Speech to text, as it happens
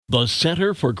The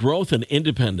Center for Growth and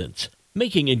Independence,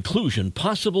 making inclusion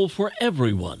possible for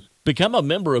everyone. Become a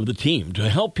member of the team to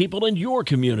help people in your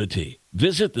community.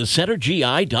 Visit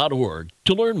thecentergi.org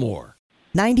to learn more.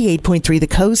 98.3 The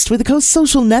Coast with the Coast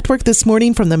Social Network this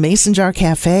morning from the Mason Jar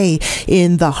Cafe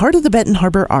in the heart of the Benton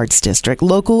Harbor Arts District.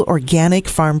 Local, organic,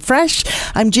 farm fresh.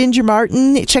 I'm Ginger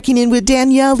Martin, checking in with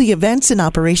Danielle, the Events and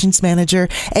Operations Manager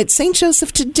at St.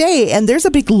 Joseph today. And there's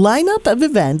a big lineup of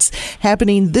events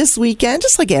happening this weekend,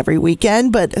 just like every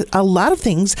weekend, but a lot of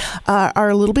things are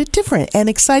a little bit different and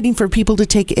exciting for people to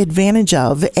take advantage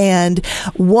of. And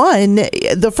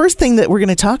the first thing that we're going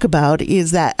to talk about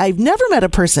is that I've never met a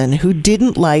person who didn't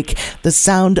like the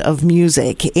sound of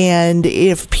music. And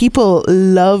if people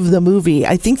love the movie,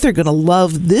 I think they're going to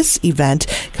love this event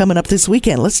coming up this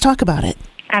weekend. Let's talk about it.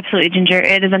 Absolutely, Ginger.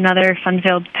 It is another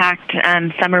fun-filled, packed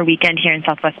summer weekend here in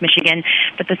Southwest Michigan.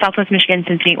 But the Southwest Michigan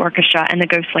Symphony Orchestra and the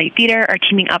Ghostlight Theater are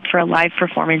teaming up for a live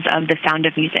performance of The Sound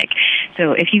of Music.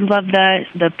 So if you love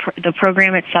the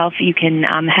program itself, you can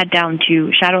head down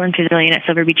to Shadowland Pavilion at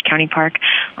Silver Beach County Park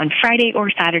on Friday or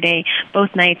Saturday.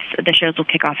 Both nights, the shows will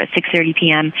kick off at 6:30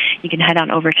 p.m. You can head on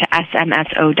over to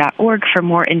smso.org for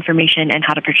more information and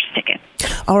how to purchase tickets.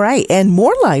 All right, and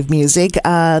more live music,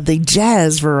 the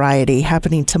jazz variety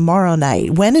happening tomorrow night.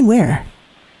 When and where?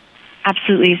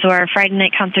 Absolutely. So our Friday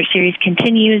night concert series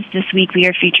continues. This week we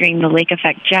are featuring the Lake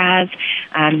Effect Jazz.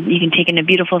 You can take in a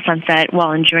beautiful sunset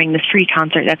while enjoying this free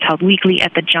concert that's held weekly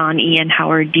at the John E. and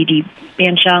Howard D.D.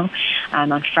 Bandshell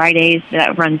on Fridays.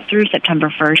 That runs through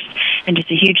September 1st. And just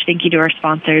a huge thank you to our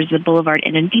sponsors, the Boulevard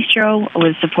Inn and Bistro,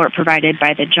 with support provided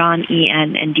by the John E.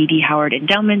 N. and D.D. Howard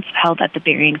endowments held at the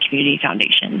Berrien Community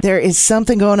Foundation. There is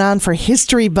something going on for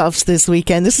history buffs this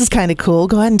weekend. This is kind of cool.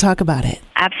 Go ahead and talk about it.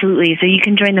 Absolutely. So you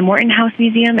can join the Morton House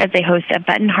Museum as they host a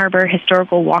Benton Harbor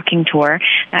historical walking tour.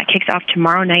 That kicks off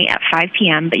tomorrow night at 5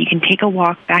 p.m., but you can take a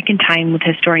walk back in time with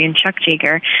historian Chuck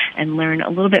Jager and learn a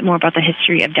little bit more about the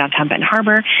history of downtown Benton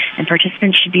Harbor, and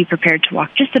participants should be prepared to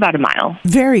walk just about a mile.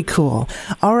 Very cool.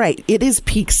 All right. It is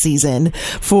peak season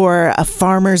for a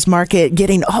farmer's market,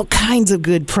 getting all kinds of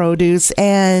good produce.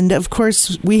 And, of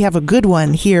course, we have a good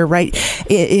one here right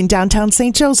in downtown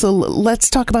St. Joe. So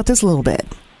let's talk about this a little bit.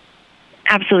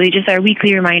 Absolutely. Just our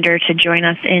weekly reminder to join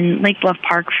us in Lake Bluff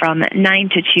Park from 9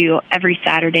 to 2 every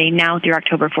Saturday now through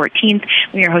October 14th.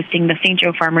 We are hosting the St.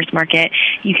 Joe Farmers Market.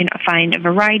 You can find a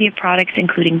variety of products,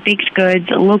 including baked goods,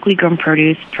 locally grown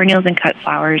produce, perennials and cut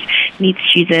flowers, meats,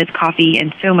 cheeses, coffee,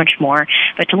 and so much more.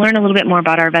 But to learn a little bit more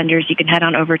about our vendors, you can head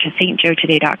on over to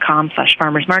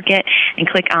stjoetoday.com/farmersmarket and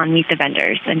click on Meet the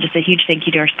Vendors. And just a huge thank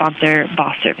you to our sponsor,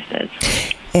 Boss Services.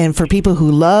 And for people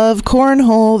who love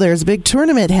cornhole, there's a big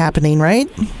tournament happening, right?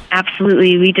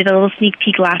 Absolutely. We did a little sneak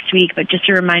peek last week, but just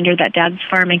a reminder that Dad's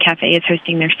Farm and Cafe is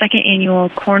hosting their second annual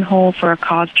Cornhole for a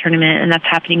Cause tournament, and that's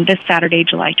happening this Saturday,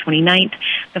 July 29th.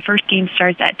 The first game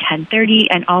starts at 10:30,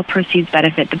 and all proceeds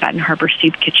benefit the Benton Harbor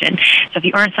Soup Kitchen. So if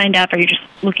you aren't signed up or you're just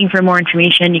looking for more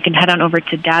information, you can head on over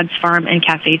to Dad's Farm and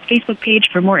Cafe's Facebook page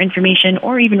for more information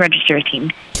or even register a team.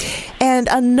 And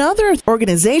another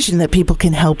organization that people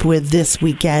can help with this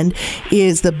weekend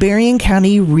is the Berrien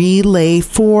County Relay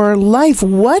for Life.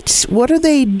 What are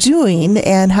they doing,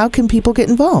 and how can people get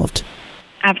involved?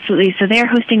 Absolutely. So they're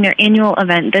hosting their annual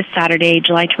event this Saturday,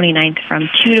 July 29th from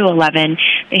 2 to 11.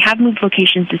 They have moved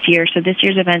locations this year, so this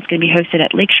year's event is going to be hosted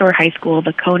at Lakeshore High School,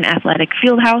 the Cone Athletic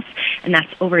Fieldhouse, and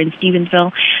that's over in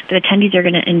Stevensville. The attendees are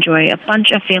going to enjoy a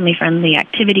bunch of family-friendly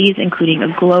activities, including a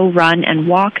glow run and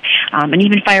walk, and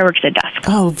even fireworks at dusk.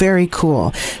 Oh, very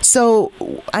cool. So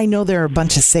I know there are a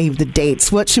bunch of save the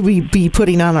dates. What should we be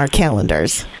putting on our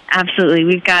calendars? Absolutely.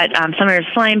 We've got summer is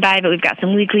flying by, but we've got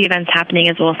some weekly events happening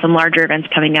as well as some larger events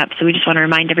coming up. So we just want to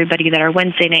remind everybody that our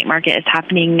Wednesday night market is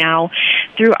happening now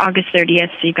through August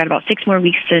 30th. So you've got about 6 more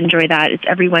weeks to enjoy that. It's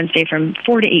every Wednesday from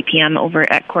 4 to 8 p.m. over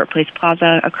at Court Place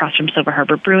Plaza across from Silver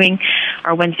Harbor Brewing.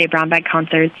 Our Wednesday brown bag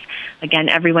concerts, again,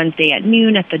 every Wednesday at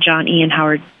noon at the John E. and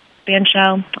Howard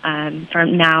Bandshell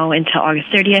from now until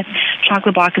August 30th.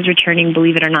 Chocolate Block is returning,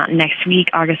 believe it or not, next week,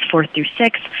 August 4th through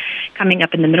 6th. Coming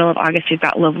up in the middle of August, we've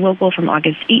got Love Local from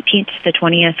August 18th to the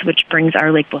 20th, which brings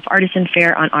our Lake Bluff Artisan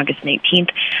Fair on August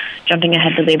 19th. Jumping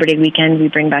ahead to Labor Day weekend, we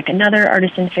bring back another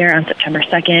Artisan Fair on September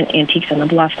 2nd, Antiques on the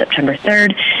Bluff September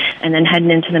 3rd, and then heading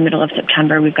into the middle of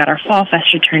September, we've got our Fall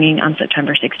Fest returning on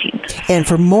September 16th. And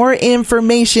for more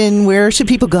information, where should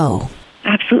people go?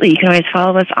 Absolutely. You can always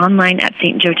follow us online at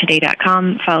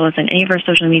stjoetoday.com, follow us on any of our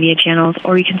social media channels,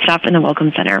 or you can stop in the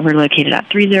Welcome Center. We're located at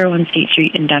 301 State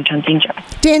Street in downtown St. Joe.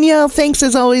 Danielle, thanks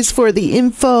as always for the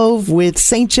info with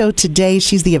St. Joe Today.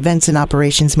 She's the Events and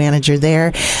Operations Manager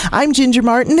there. I'm Ginger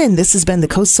Martin, and this has been the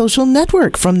Coast Social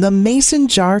Network from the Mason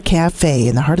Jar Cafe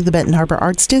in the heart of the Benton Harbor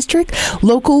Arts District.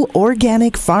 Local,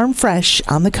 organic, farm fresh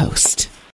on the coast.